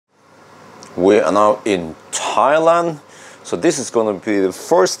We are now in Thailand. So this is going to be the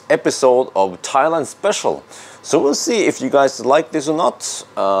first episode of Thailand special. So we'll see if you guys like this or not.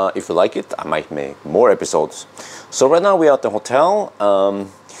 If you like it, I might make more episodes. So right now we are at the hotel.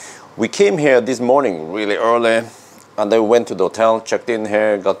 We came here this morning really early, and then we went to the hotel, checked in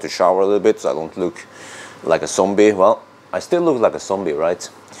here, got to shower a little bit so I don't look like a zombie. Well, I still look like a zombie, right?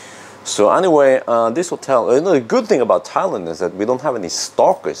 So anyway, this hotel, the good thing about Thailand is that we don't have any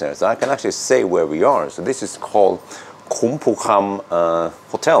stalkers here, so I can actually say where we are. So this is called Kumpukam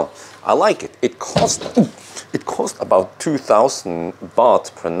Hotel. I like it. It cost about 2,000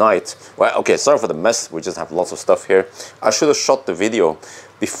 baht per night. Well, okay, sorry for the mess. We just have lots of stuff here. I should have shot the video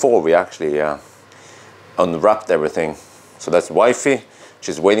before we actually unwrapped everything. So that's wifey.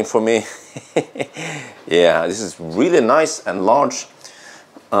 She's waiting for me. Yeah, this is really nice and large.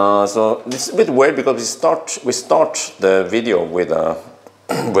 So it's a bit weird because we start the video with a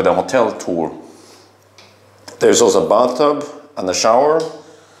with a hotel tour. There's also a bathtub and a shower.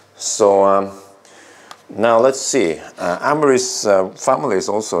 So now let's see. Amory's family is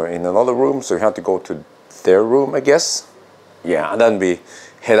also in another room, so we have to go to their room, I guess. Yeah, and then we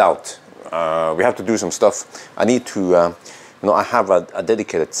head out. We have to do some stuff. I need to, I have a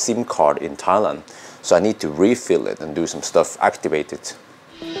dedicated SIM card in Thailand, so I need to refill it and do some stuff, activate it.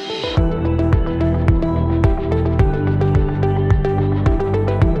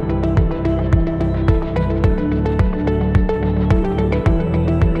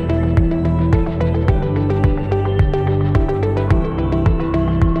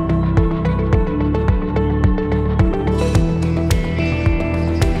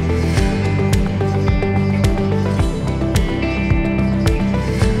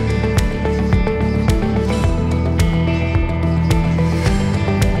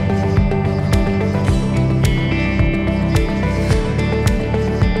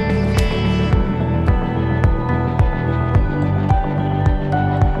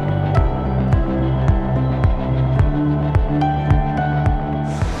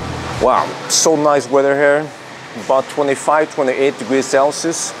 Wow, so nice weather here, about 25, 28 degrees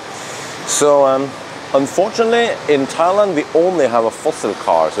Celsius. So unfortunately in Thailand we only have a fossil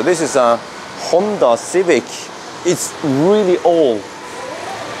car. So this is a Honda Civic. It's really old.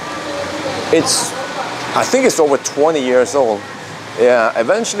 I think it's over 20 years old. Yeah,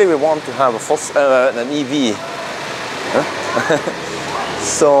 eventually we want to have an EV. Huh?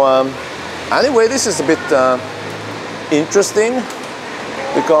 So anyway, this is a bit interesting.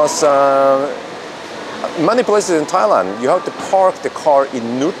 Because many places in Thailand, you have to park the car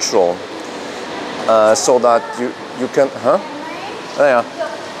in neutral so that you can, yeah.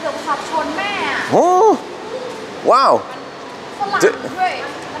 Oh, wow!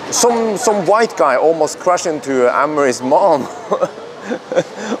 Some white guy almost crashed into Amory's mom.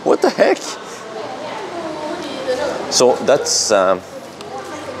 What the heck? So that's,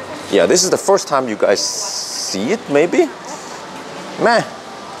 yeah, this is the first time you guys see it, maybe? Meh.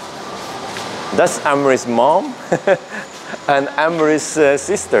 That's Amory's mom and Amory's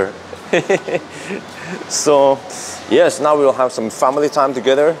sister. So yes, now we will have some family time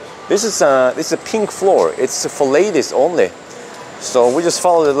together. This is a pink floor. It's for ladies only. So we just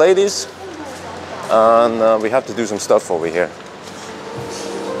follow the ladies, and we have to do some stuff over here.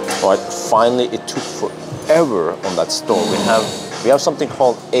 All right, finally, it took forever on that store. We have something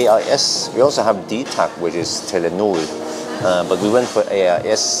called AIS. We also have DTAC, which is Telenor. But we went for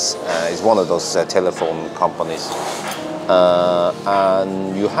AIS, it's one of those telephone companies.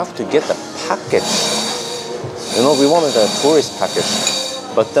 And you have to get a package. We wanted a tourist package.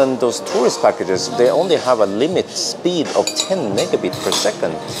 But then those tourist packages, they only have a limit speed of 10 megabit per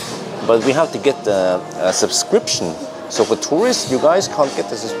second. But we have to get a subscription. So for tourists, you guys can't get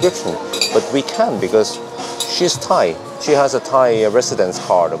the subscription. But we can because she's Thai. She has a Thai residence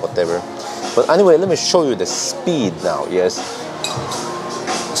card or whatever. But anyway, let me show you the speed now, yes.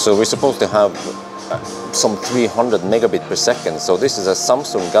 So we're supposed to have some 300 megabit per second. So this is a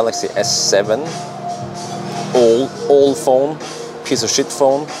Samsung Galaxy S7, old phone, piece of shit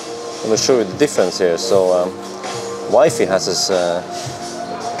phone. Let me show you the difference here. So wifey has this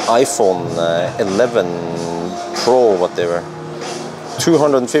iPhone 11 Pro, whatever.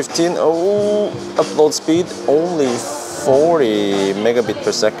 215, upload speed, only 40 megabit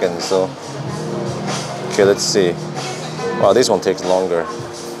per second. So okay, let's see. Wow, this one takes longer.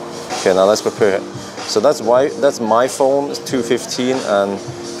 Okay, now let's prepare it. So that's my phone, it's 215, and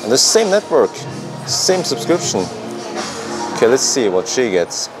the same network, same subscription. Okay, let's see what she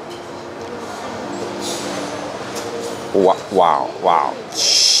gets. Wow.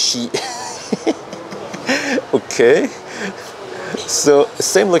 She. Okay. So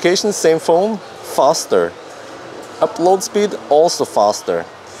same location, same phone, faster. Upload speed also faster.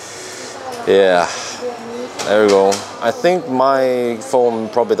 Yeah, there we go. I think my phone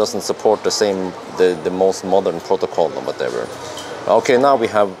probably doesn't support the most modern protocol or whatever. Okay, now we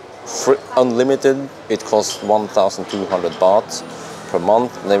have free, unlimited. It costs 1,200 baht per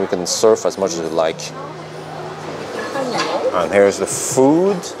month. And then we can surf as much as you like. And here's the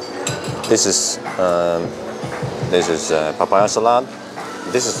food. This is papaya salad.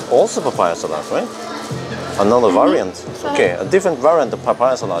 This is also papaya salad, right? Another variant. Okay, a different variant of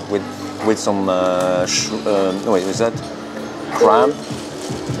papaya salad with some wait, is that crab?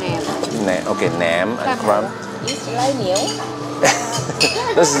 Okay, nam and crab.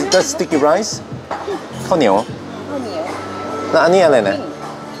 That's sticky rice. ข้าวเหนียว แล้วอันนี้อะไรนะ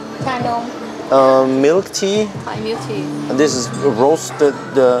milk tea. Milk tea. And this is roasted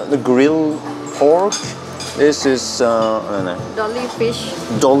the grilled pork. This is Dolly fish.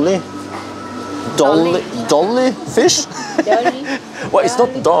 Dolly fish. Dolly. Well, it's not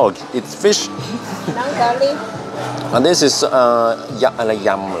dog, it's fish. Dolly. And this isอะไรย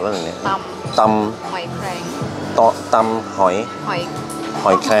ำหรือว่าอะไรเนี่ย ตำ หอยแครง ตำหอย ห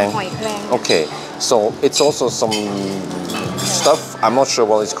อยแครง Okay, so it's also some stuff, I'm not sure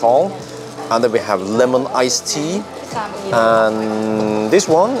what it's called. And then we have lemon iced tea. And this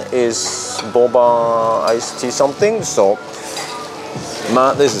one is boba iced tea something. So,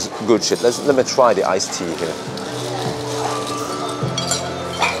 man, this is good shit. Let me try the iced tea here.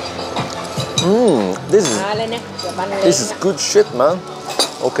 This is good shit, man.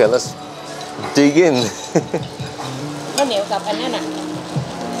 Okay, let's dig in. ข้าวเหนียวกับอันนั้นน่ะ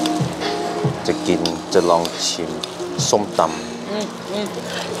จะลองชิมส้มต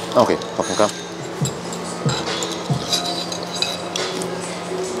ำ โอเค ขอบคุณครับ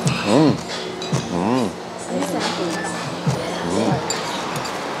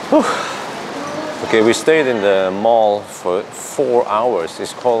Okay, we stayed in the mall for 4 hours.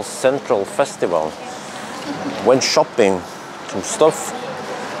 It's called Central Festival. Went shopping, some stuff.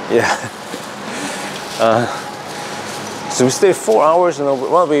 Yeah. So we stayed 4 hours, and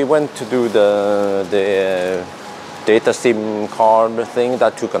well, we went to do the data SIM card thing.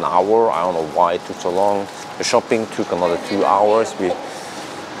 That took an hour. I don't know why it took so long. The shopping took another 2 hours. We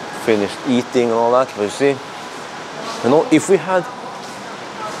finished eating and all that. But you see, you know, if we had,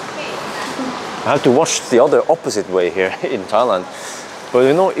 I have to watch the other opposite way here in Thailand. But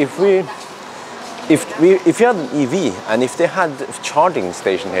you know, if you had an EV and if they had a charging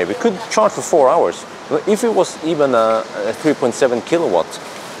station here, we could charge for 4 hours. If it was even a 3.7 kilowatt,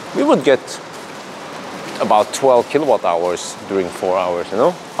 we would get about 12 kilowatt hours during 4 hours, you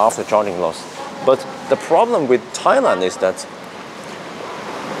know, after charging loss. But the problem with Thailand is that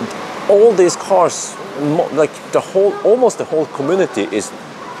all these cars, like almost the whole community is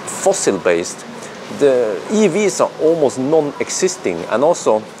fossil based. The EVs are almost non-existing, and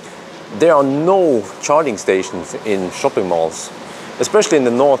also there are no charging stations in shopping malls, especially in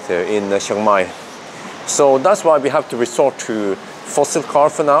the north here in Chiang Mai. So that's why we have to resort to fossil car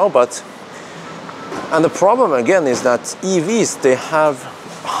for now. And the problem again is that EVs, they have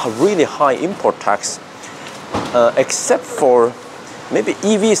a really high import tax, except for maybe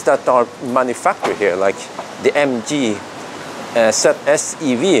EVs that are manufactured here, like the MG ZS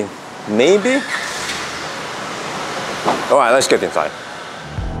EV, maybe. All right, let's get inside.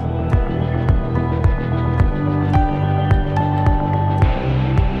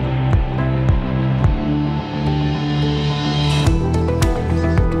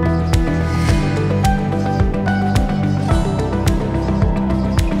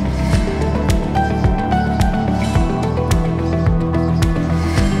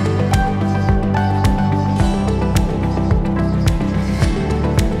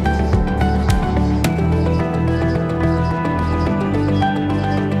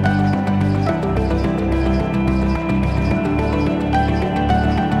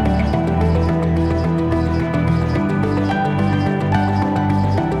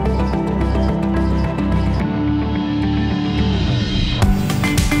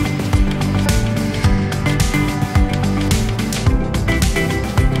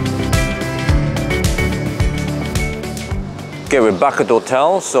 Okay, we're back at the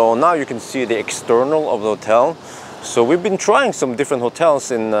hotel, so now you can see the external of the hotel. So we've been trying some different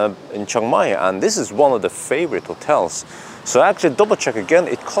hotels in Chiang Mai, and this is one of the favorite hotels. So actually double check again,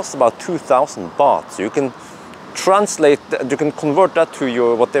 it costs about 2,000 baht. So you can translate, you can convert that to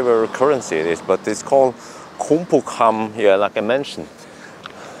your whatever currency it is, but it's called Kumpukam here, like I mentioned.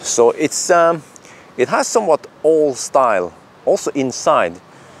 So it's it has somewhat old style, also inside.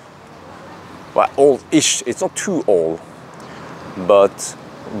 Well, old-ish, it's not too old. but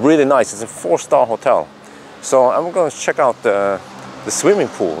really nice. It's a 4-star hotel. So I'm going to check out the swimming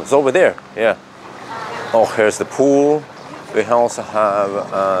pool. It's over there. Yeah. Oh, here's the pool. We also have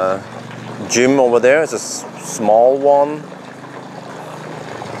a gym over there. It's a small one,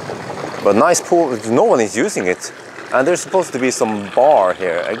 but nice pool. No one is using it, and there's supposed to be some bar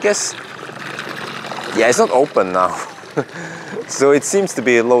here. I guess. Yeah, it's not open now. So it seems to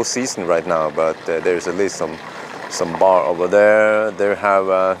be a low season right now, but there's at least some bar over there. They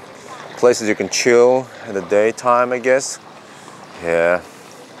have places you can chill in the daytime, I guess. Yeah.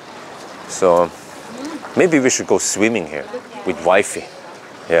 So maybe we should go swimming here with wifey.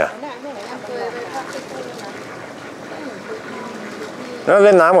 Yeah. Nó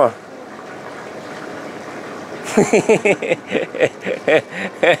lên nám à?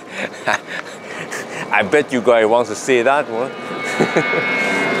 I bet you guys want to see that one.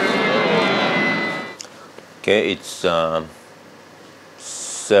 Okay, it's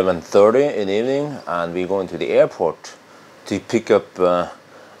 7:30 in the evening, and we're going to the airport to pick up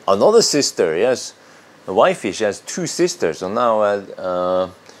another sister. Yes, the wifey, she has 2 sisters, so now her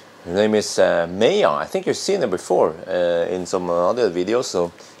name is Maya. I think you've seen her before in some other videos.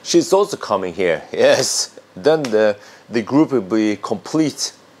 So she's also coming here. Yes, then the group will be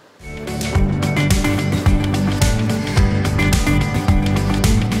complete.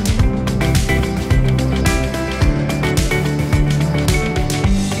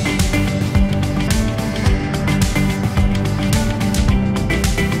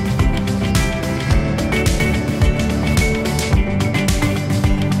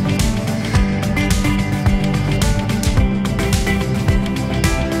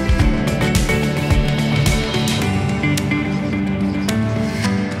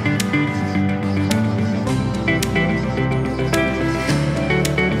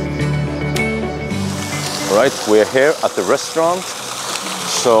 Right, we're here at the restaurant,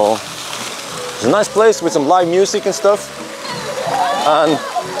 so it's a nice place with some live music and stuff, and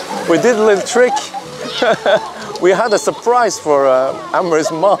we did a little trick. We had a surprise for Amory's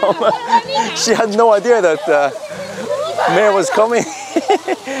mom. She had no idea that Maya was coming.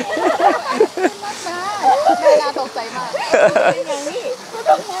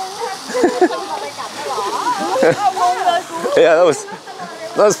 Yeah,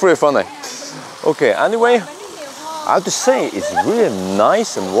 that was pretty funny. Okay, anyway, I have to say it's really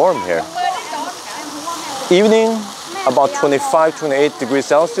nice and warm here. Evening, about 25, 28 degrees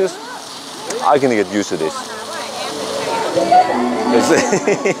Celsius. I can get used to this.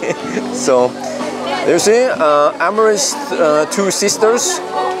 So, you see, Amory's 2 sisters.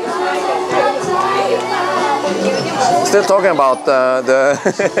 Still talking about the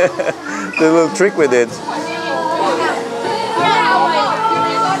little trick we did.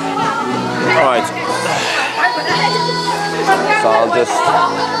 Alright, so I'll just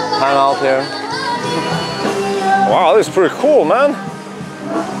hang out here. Wow, this is pretty cool, man.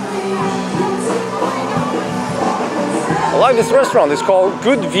 I like this restaurant. It's called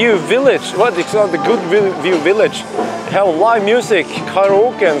Good View Village. What? It's called the Good View Village. They have live music,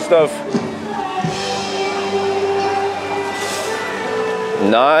 karaoke and stuff.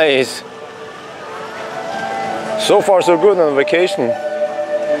 Nice. So far so good on vacation.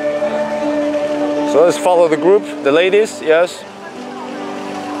 So let's follow the group, the ladies, yes.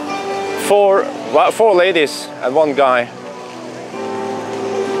 4 ladies and 1 guy.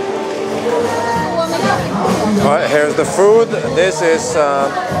 Alright, here's the food. This is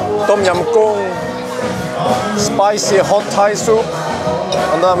Tom Yam Goong, spicy hot Thai soup.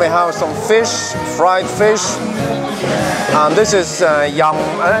 And then we have some fish, fried fish. And this is yam,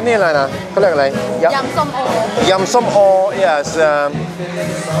 Yam som o, yes.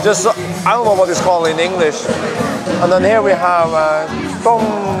 Just, I don't know what it's called in English. And then here we have tom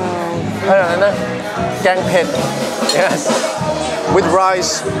gang pet, yes, with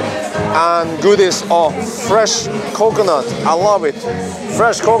rice and goodies. Oh, fresh coconut, I love it.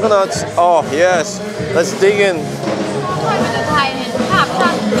 Fresh coconut, oh yes. Let's dig in.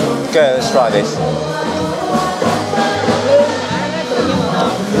 Okay, let's try this.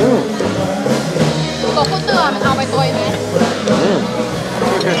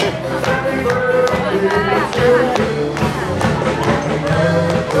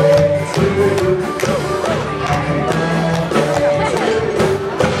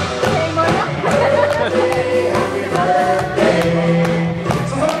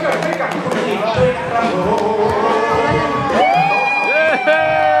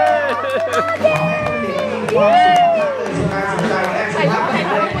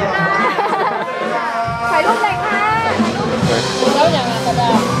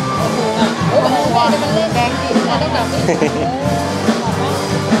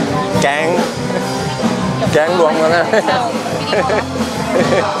 แกงรวมกันนะ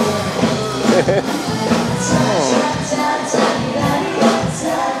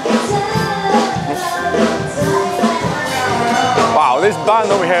Wow, this band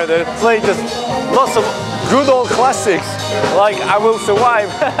over here, they play just lots of good old classics, like I Will Survive.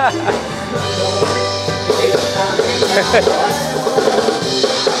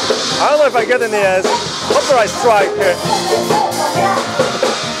 I don't know if I get any copyright strike here.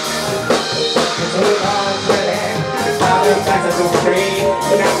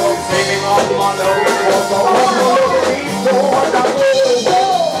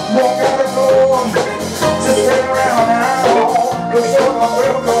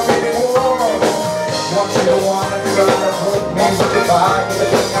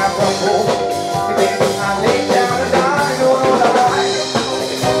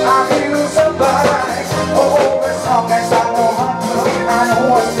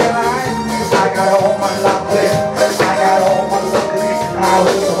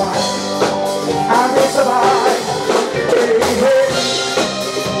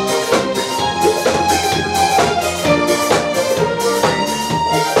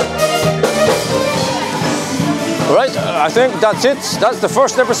 Right, I think that's it. That's the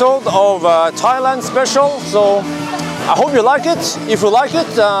first episode of Thailand special. So I hope you like it. If you like it,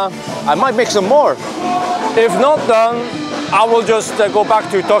 I might make some more. If not, then I will just go back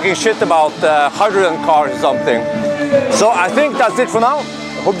to talking shit about hydrogen cars or something. So I think that's it for now.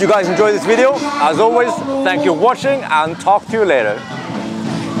 Hope you guys enjoyed this video. As always, thank you for watching and talk to you later.